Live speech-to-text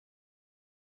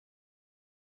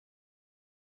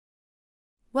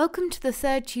Welcome to the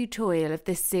third tutorial of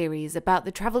this series about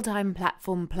the TravelTime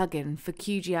platform plugin for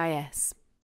QGIS.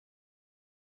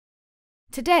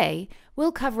 Today,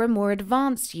 we'll cover a more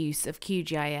advanced use of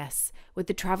QGIS with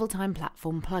the TravelTime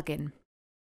platform plugin.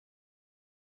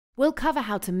 We'll cover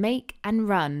how to make and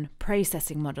run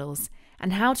processing models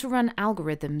and how to run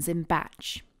algorithms in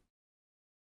batch.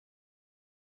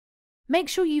 Make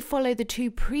sure you follow the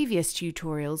two previous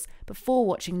tutorials before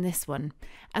watching this one,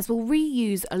 as we'll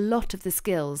reuse a lot of the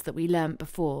skills that we learnt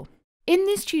before. In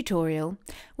this tutorial,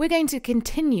 we're going to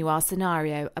continue our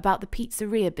scenario about the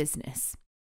pizzeria business.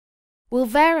 We'll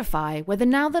verify whether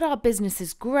now that our business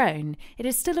has grown, it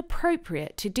is still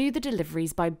appropriate to do the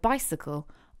deliveries by bicycle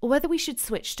or whether we should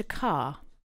switch to car.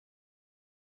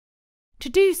 To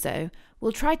do so,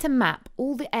 we'll try to map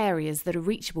all the areas that are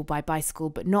reachable by bicycle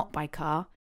but not by car,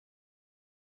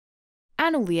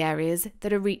 and all the areas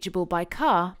that are reachable by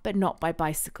car but not by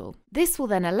bicycle. This will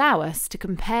then allow us to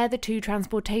compare the two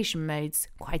transportation modes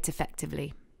quite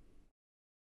effectively.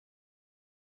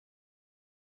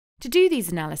 To do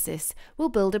these analysis, we'll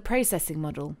build a processing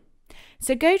model.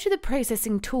 So go to the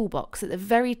processing toolbox at the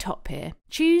very top here,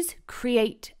 choose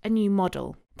Create a New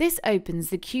Model. This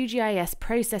opens the QGIS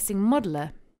Processing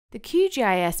Modeler. The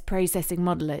QGIS Processing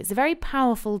Modeler is a very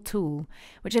powerful tool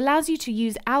which allows you to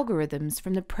use algorithms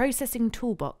from the processing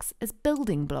toolbox as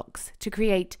building blocks to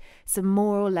create some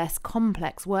more or less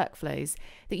complex workflows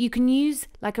that you can use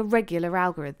like a regular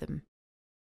algorithm.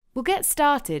 We'll get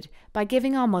started by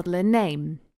giving our model a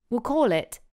name. We'll call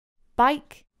it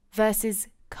Bike versus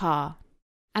Car,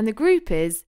 and the group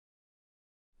is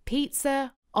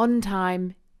Pizza On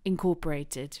Time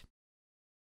Incorporated.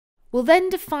 We'll then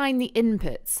define the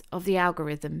inputs of the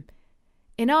algorithm.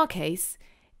 In our case,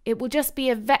 it will just be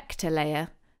a vector layer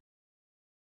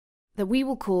that we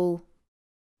will call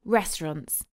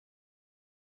restaurants,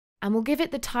 and we'll give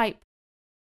it the type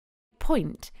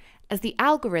point, as the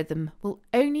algorithm will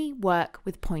only work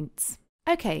with points.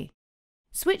 Okay,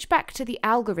 switch back to the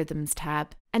Algorithms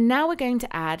tab, and now we're going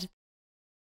to add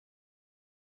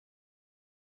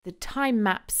the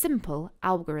TimeMap Simple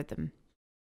algorithm.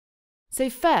 So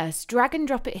first, drag and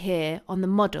drop it here on the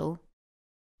model,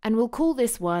 and we'll call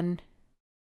this one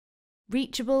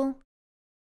Reachable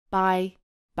by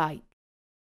Bike.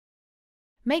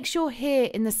 Make sure here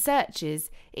in the searches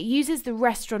it uses the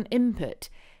restaurant input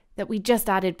that we just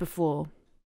added before.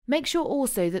 Make sure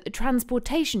also that the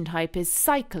transportation type is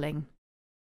cycling.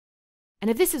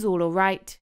 And if this is all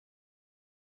right,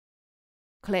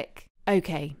 click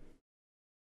OK.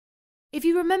 If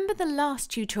you remember the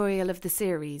last tutorial of the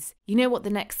series, you know what the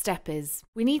next step is.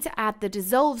 We need to add the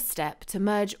dissolve step to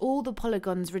merge all the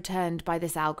polygons returned by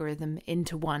this algorithm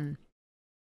into one.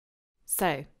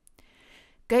 So,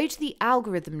 go to the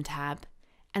Algorithm tab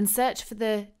and search for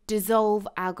the dissolve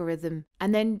algorithm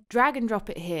and then drag and drop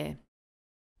it here.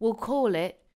 We'll call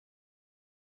it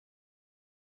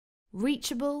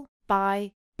Reachable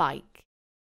by Bike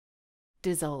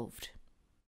Dissolved.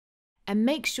 And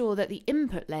make sure that the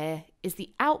input layer is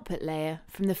the output layer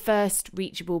from the first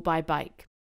Reachable by Bike.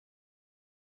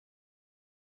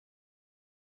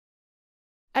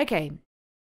 Okay,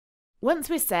 once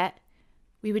we're set,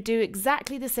 we would do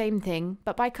exactly the same thing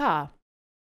but by car.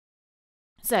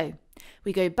 So,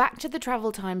 we go back to the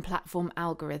TravelTime platform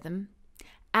algorithm,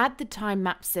 add the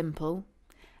TimeMap Simple,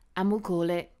 and we'll call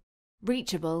it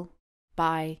Reachable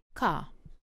by Car.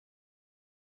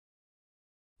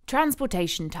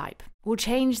 Transportation type. We'll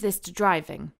change this to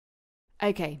driving.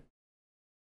 Okay.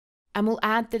 And we'll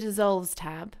add the Dissolves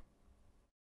tab.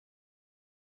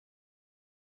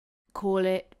 Call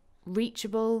it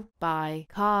Reachable by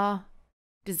Car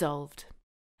Dissolved.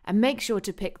 And make sure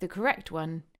to pick the correct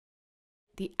one,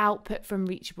 the output from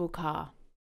Reachable Car.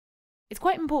 It's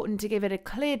quite important to give it a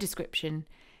clear description,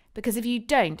 because if you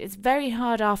don't, it's very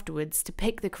hard afterwards to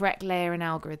pick the correct layer in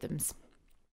algorithms.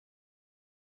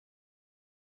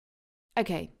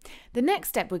 Okay, the next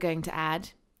step we're going to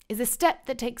add is a step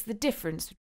that takes the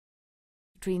difference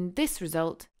between this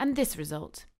result and this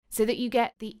result, so that you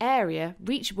get the area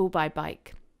reachable by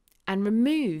bike, and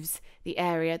removes the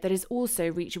area that is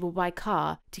also reachable by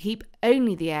car to keep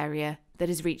only the area that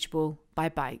is reachable by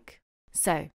bike.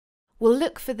 So, we'll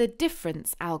look for the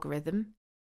difference algorithm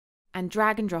and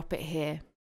drag and drop it here.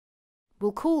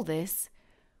 We'll call this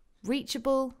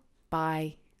Reachable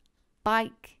by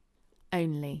Bike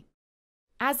Only.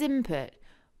 As input,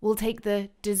 we'll take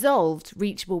the dissolved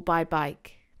Reachable by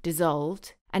Bike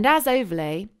dissolved, and as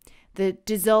overlay, the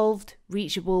dissolved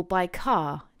Reachable by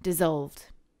Car dissolved.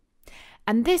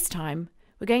 And this time,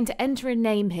 we're going to enter a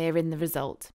name here in the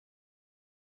result.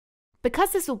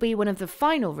 Because this will be one of the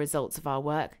final results of our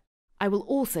work, I will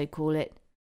also call it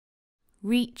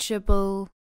reachable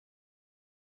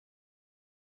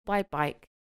by bike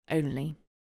only.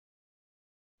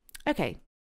 Okay.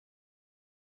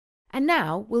 And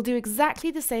now we'll do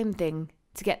exactly the same thing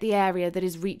to get the area that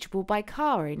is reachable by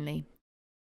car only.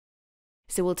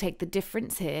 So we'll take the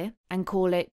difference here and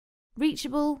call it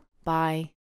reachable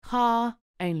by car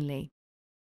only.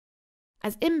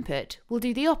 As input, we'll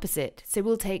do the opposite, so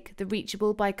we'll take the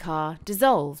reachable by car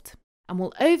dissolved, and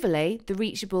we'll overlay the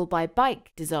reachable by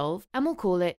bike dissolved, and we'll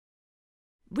call it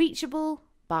reachable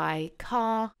by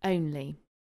car only.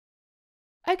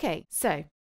 Okay, so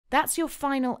that's your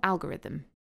final algorithm.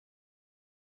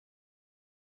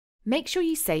 Make sure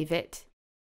you save it.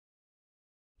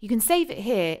 You can save it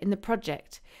here in the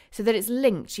project so that it's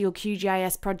linked to your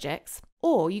QGIS projects,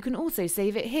 or you can also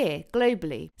save it here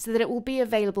globally so that it will be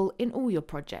available in all your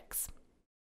projects.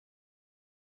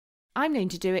 I'm going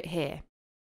to do it here.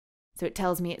 So it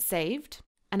tells me it's saved,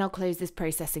 and I'll close this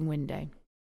processing window.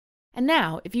 And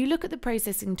now, if you look at the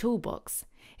processing toolbox,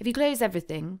 if you close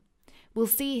everything, we'll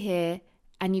see here,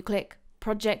 and you click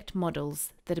Project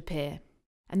Models that appear.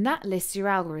 And that lists your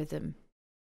algorithm.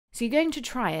 So you're going to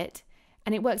try it,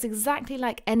 and it works exactly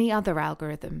like any other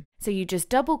algorithm. So you just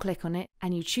double click on it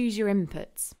and you choose your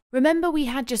inputs. Remember, we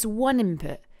had just one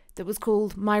input that was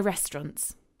called My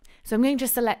Restaurants. So I'm going to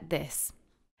select this.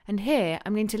 And here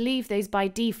I'm going to leave those by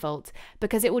default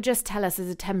because it will just tell us as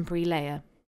a temporary layer.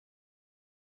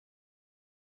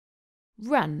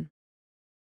 Run.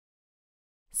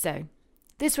 So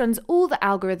this runs all the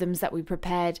algorithms that we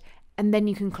prepared, and then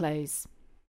you can close.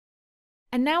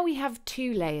 And now we have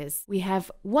two layers. We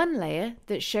have one layer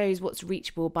that shows what's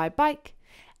reachable by bike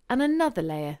and another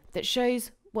layer that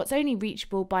shows what's only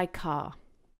reachable by car.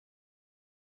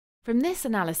 From this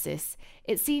analysis,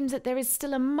 it seems that there is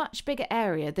still a much bigger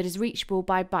area that is reachable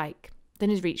by bike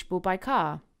than is reachable by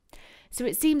car. So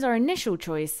it seems our initial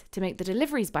choice to make the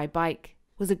deliveries by bike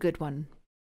was a good one.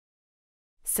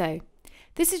 So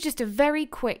this is just a very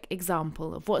quick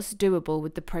example of what's doable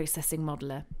with the processing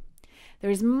modeler. There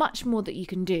is much more that you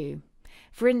can do.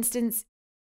 For instance,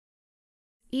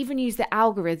 even use the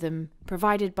algorithm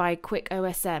provided by Quick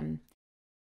OSM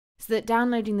so that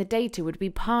downloading the data would be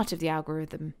part of the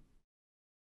algorithm.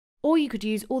 Or you could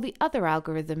use all the other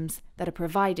algorithms that are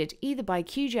provided either by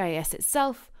QGIS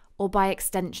itself or by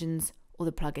extensions or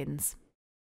the plugins.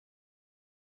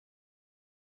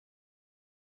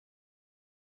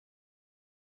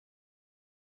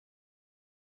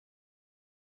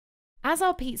 As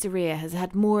our pizzeria has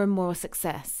had more and more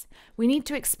success, we need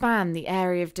to expand the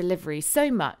area of delivery so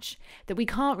much that we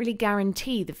can't really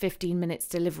guarantee the 15 minutes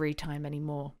delivery time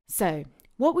anymore. So,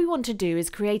 what we want to do is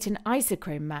create an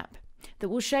isochrone map that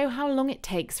will show how long it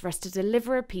takes for us to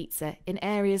deliver a pizza in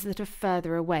areas that are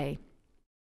further away.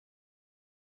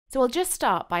 So I'll just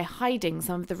start by hiding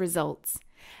some of the results.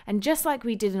 And just like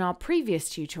we did in our previous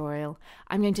tutorial,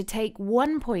 I'm going to take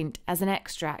one point as an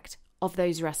extract of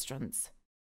those restaurants.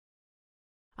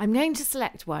 I'm going to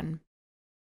select one.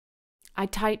 I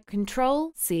type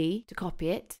Ctrl+C to copy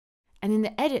it, and in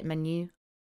the Edit menu,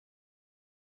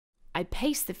 I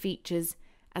paste the features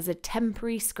as a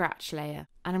temporary scratch layer,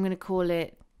 and I'm going to call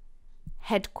it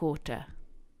Headquarter.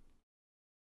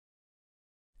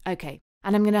 Okay,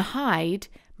 and I'm going to hide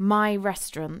My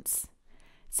Restaurants.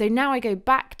 So now I go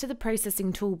back to the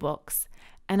processing toolbox,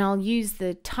 and I'll use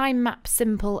the TimeMap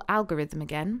simple algorithm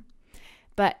again,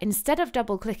 but instead of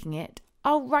double clicking it,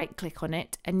 I'll right click on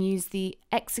it and use the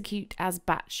Execute as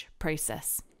Batch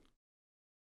process.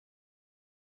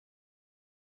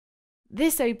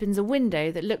 This opens a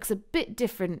window that looks a bit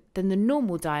different than the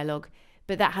normal dialog,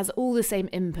 but that has all the same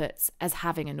inputs as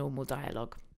having a normal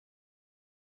dialog.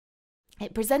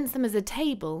 It presents them as a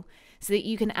table so that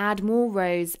you can add more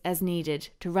rows as needed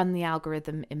to run the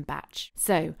algorithm in batch.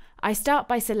 So I start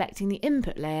by selecting the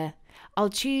input layer. I'll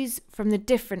choose from the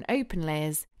different open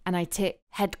layers and I tick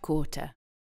Headquarter.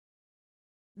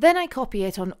 Then I copy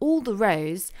it on all the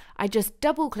rows. I just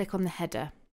double click on the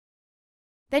header.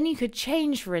 Then you could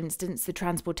change, for instance, the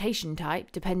transportation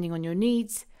type depending on your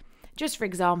needs. Just for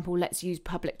example, let's use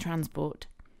public transport.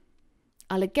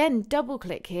 I'll again double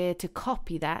click here to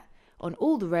copy that on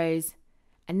all the rows,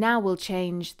 and now we'll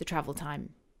change the travel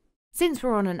time. Since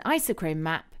we're on an isochrone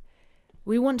map,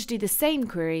 we want to do the same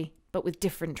query but with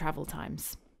different travel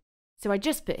times. So I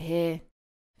just put here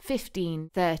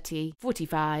 15, 30,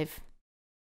 45,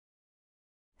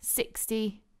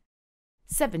 60,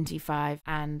 75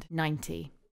 and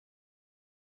 90.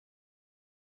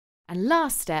 And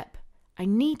last step, I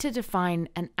need to define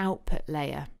an output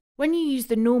layer. When you use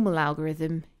the normal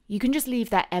algorithm, you can just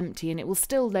leave that empty and it will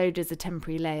still load as a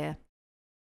temporary layer.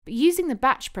 But using the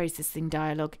batch processing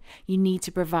dialog, you need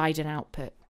to provide an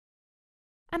output.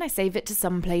 And I save it to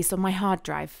some place on my hard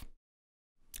drive.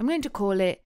 I'm going to call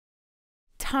it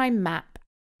TimeMap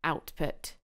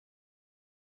output.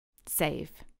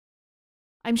 Save.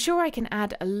 I'm sure I can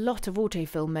add a lot of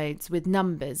autofill modes with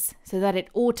numbers so that it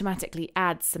automatically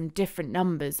adds some different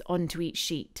numbers onto each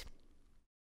sheet.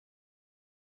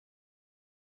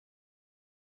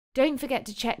 Don't forget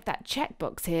to check that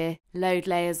checkbox here, Load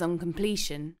Layers on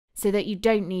Completion, so that you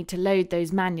don't need to load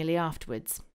those manually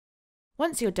afterwards.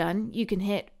 Once you're done, you can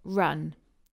hit Run.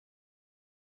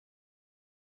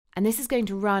 And this is going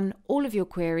to run all of your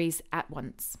queries at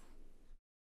once.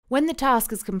 When the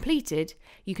task is completed,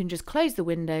 you can just close the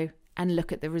window and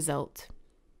look at the result.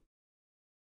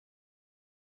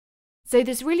 So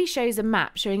this really shows a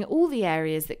map showing all the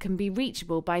areas that can be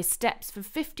reachable by steps for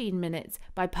 15 minutes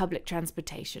by public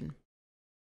transportation.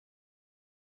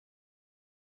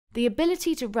 The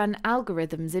ability to run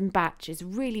algorithms in batch is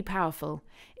really powerful,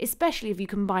 especially if you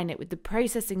combine it with the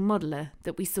processing modeler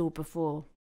that we saw before.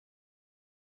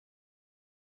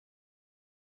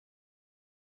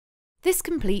 This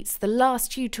completes the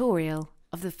last tutorial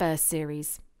of the first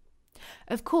series.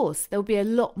 Of course, there'll be a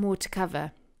lot more to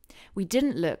cover. We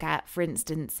didn't look at, for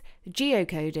instance,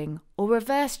 geocoding or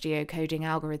reverse geocoding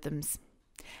algorithms.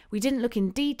 We didn't look in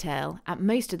detail at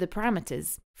most of the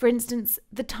parameters, for instance,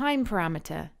 the time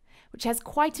parameter, which has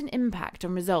quite an impact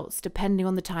on results depending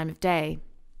on the time of day.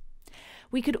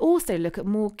 We could also look at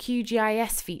more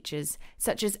QGIS features,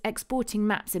 such as exporting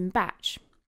maps in batch.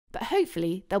 But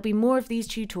hopefully there'll be more of these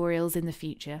tutorials in the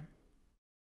future.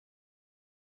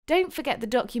 Don't forget the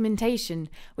documentation,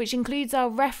 which includes our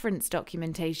reference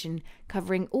documentation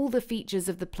covering all the features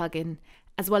of the plugin,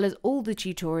 as well as all the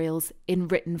tutorials in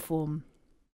written form.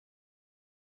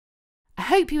 I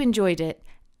hope you enjoyed it,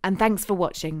 and thanks for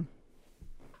watching.